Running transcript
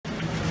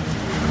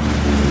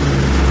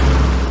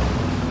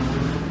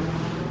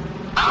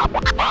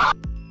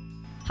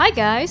Hi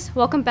guys,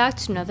 welcome back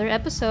to another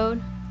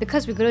episode.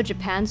 Because we go to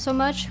Japan so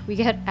much, we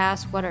get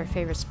asked what our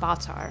favorite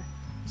spots are.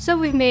 So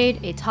we've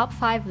made a top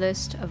 5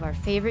 list of our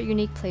favorite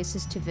unique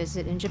places to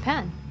visit in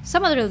Japan.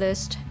 Some other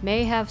list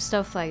may have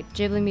stuff like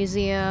Ghibli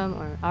Museum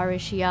or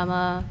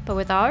Arashiyama, but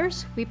with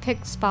ours, we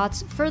picked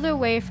spots further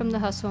away from the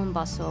hustle and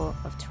bustle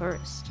of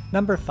tourists.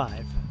 Number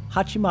 5.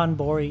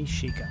 Hachiman-Bori,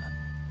 Shiga.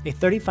 A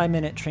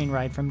 35-minute train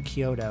ride from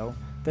Kyoto,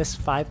 this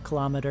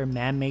 5-kilometer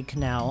man-made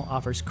canal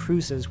offers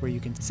cruises where you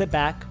can sit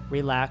back,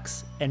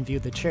 relax, and view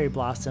the cherry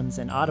blossoms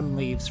and autumn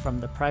leaves from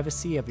the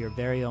privacy of your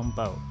very own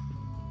boat.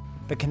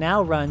 The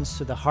canal runs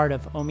through the heart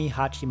of Omi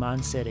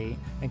Hachiman City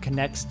and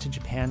connects to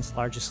Japan's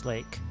largest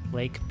lake,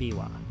 Lake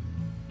Biwa.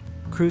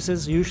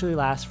 Cruises usually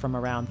last from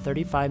around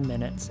 35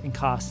 minutes and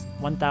cost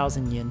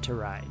 1,000 yen to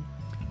ride.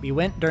 We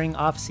went during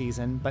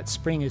off-season, but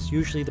spring is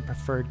usually the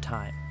preferred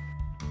time.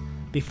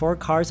 Before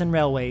cars and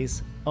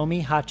railways,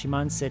 Omi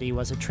Hachiman City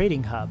was a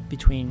trading hub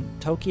between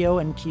Tokyo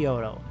and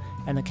Kyoto,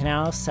 and the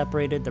canal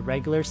separated the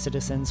regular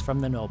citizens from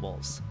the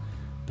nobles.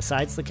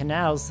 Besides the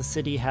canals, the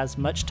city has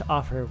much to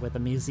offer with a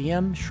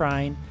museum,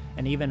 shrine,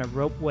 and even a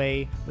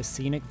ropeway with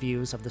scenic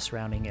views of the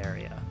surrounding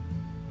area.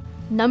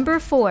 Number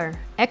 4.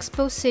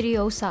 Expocity,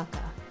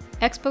 Osaka.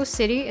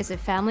 Expocity is a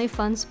family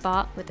fun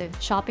spot with a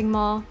shopping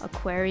mall,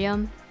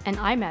 aquarium, and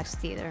IMAX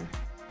theater.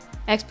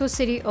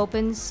 Expocity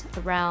opens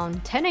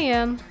around 10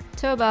 a.m.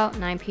 to about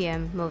 9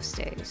 p.m. most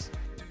days.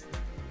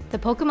 The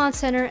Pokemon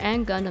Center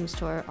and Gundam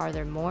Store are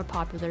their more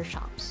popular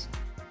shops.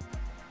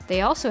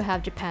 They also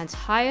have Japan's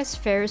highest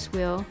Ferris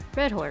wheel,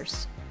 Red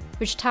Horse,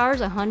 which towers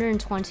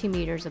 120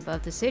 meters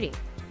above the city.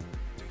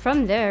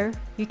 From there,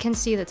 you can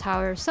see the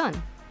Tower of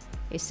Sun,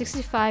 a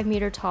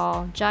 65-meter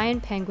tall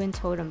giant penguin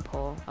totem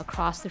pole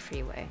across the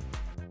freeway.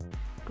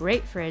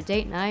 Great for a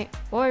date night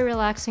or a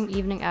relaxing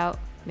evening out,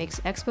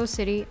 makes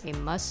Expocity a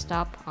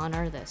must-stop on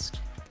our list.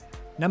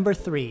 Number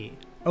 3.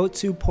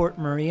 Otsu Port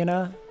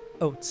Marina,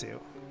 Otsu.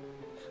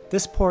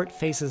 This port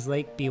faces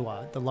Lake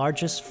Biwa, the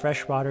largest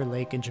freshwater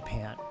lake in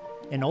Japan.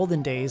 In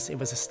olden days, it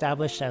was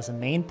established as a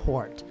main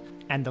port,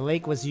 and the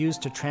lake was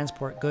used to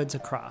transport goods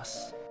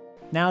across.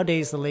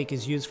 Nowadays, the lake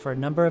is used for a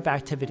number of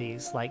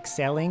activities like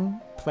sailing,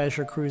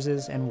 pleasure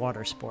cruises, and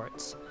water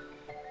sports.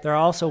 There are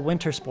also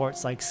winter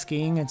sports like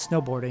skiing and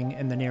snowboarding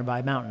in the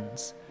nearby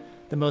mountains.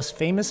 The most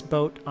famous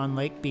boat on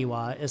Lake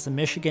Biwa is the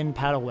Michigan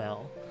Paddle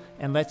Whale,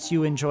 and lets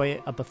you enjoy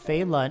a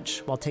buffet lunch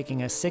while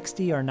taking a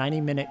 60 or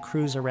 90-minute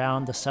cruise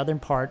around the southern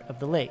part of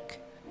the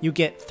lake. You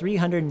get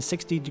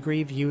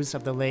 360-degree views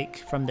of the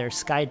lake from their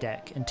sky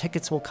deck, and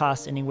tickets will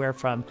cost anywhere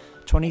from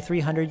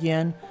 2,300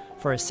 yen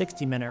for a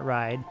 60-minute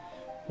ride,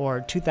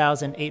 or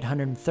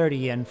 2,830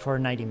 yen for a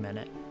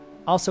 90-minute.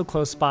 Also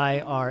close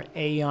by are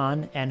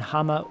Aeon and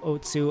Hama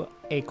Otsu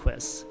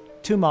Aquis,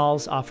 2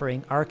 malls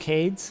offering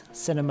arcades,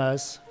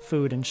 cinemas,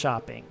 food, and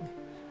shopping.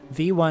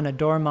 V won a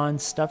Doraemon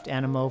stuffed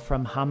animal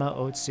from Hama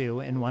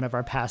Otsu in one of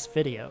our past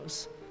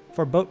videos.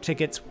 For boat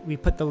tickets, we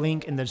put the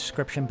link in the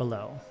description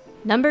below.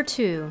 Number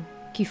 2.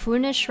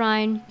 Kifune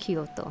Shrine,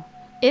 Kyoto.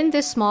 In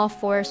this small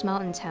forest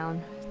mountain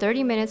town,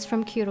 30 minutes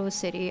from Kyoto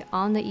City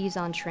on the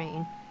Izan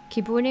train,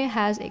 Kifune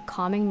has a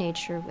calming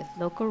nature with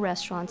local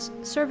restaurants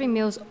serving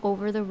meals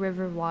over the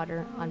river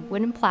water on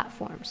wooden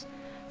platforms,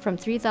 from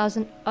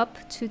 3,000 up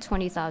to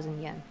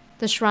 20,000 yen.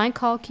 The shrine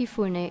called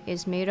Kifune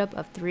is made up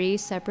of 3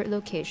 separate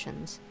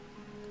locations: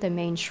 the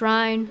main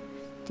shrine,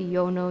 the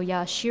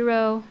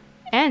Yono-yashiro,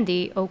 and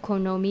the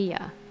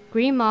Okonomiya.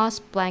 Green moss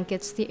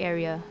blankets the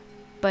area,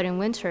 but in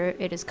winter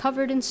it is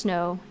covered in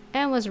snow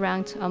and was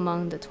ranked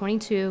among the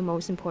 22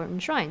 most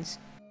important shrines.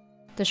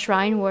 The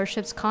shrine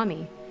worships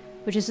Kami,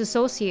 which is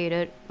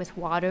associated with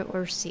water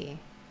or sea.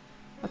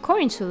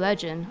 According to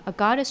legend, a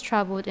goddess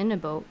traveled in a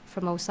boat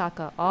from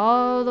Osaka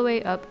all the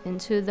way up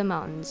into the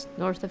mountains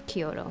north of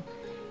Kyoto,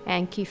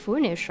 and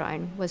Kifune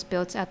Shrine was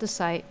built at the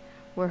site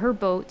where her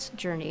boat's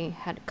journey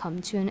had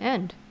come to an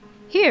end.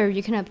 Here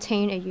you can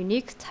obtain a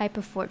unique type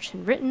of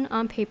fortune written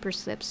on paper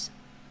slips,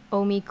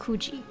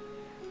 omikuji,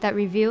 that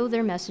reveal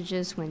their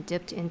messages when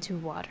dipped into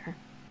water.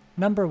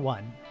 Number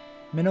 1.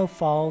 Minoo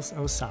Falls,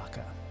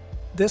 Osaka.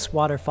 This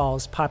waterfall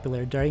is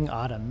popular during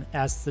autumn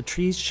as the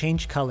trees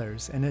change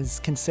colors and is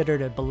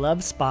considered a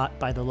beloved spot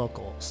by the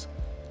locals.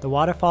 The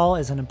waterfall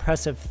is an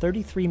impressive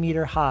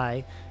 33-meter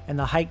high, and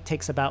the hike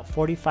takes about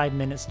 45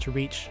 minutes to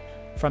reach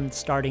from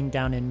starting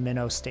down in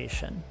Minoo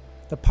Station.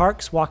 The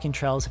park's walking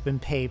trails have been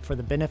paved for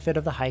the benefit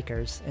of the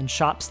hikers, and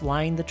shops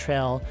line the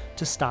trail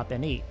to stop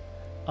and eat.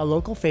 A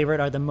local favorite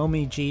are the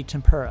momiji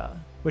tempura,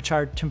 which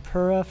are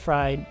tempura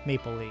fried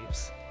maple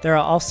leaves. There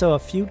are also a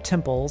few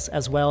temples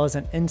as well as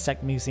an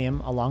insect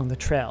museum along the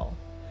trail.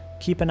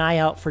 Keep an eye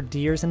out for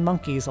deers and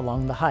monkeys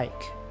along the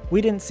hike.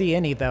 We didn't see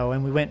any though,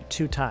 and we went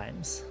 2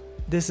 times.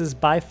 This is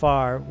by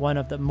far one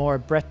of the more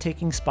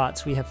breathtaking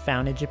spots we have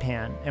found in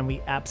Japan, and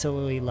we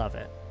absolutely love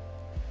it.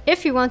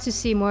 If you want to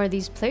see more of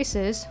these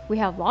places, we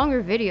have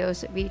longer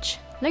videos of each,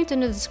 linked in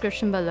the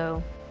description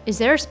below. Is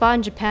there a spot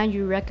in Japan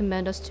you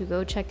recommend us to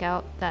go check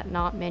out that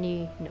not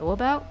many know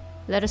about?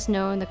 Let us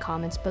know in the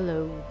comments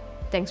below.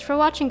 Thanks for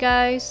watching,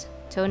 guys.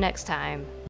 Till next time.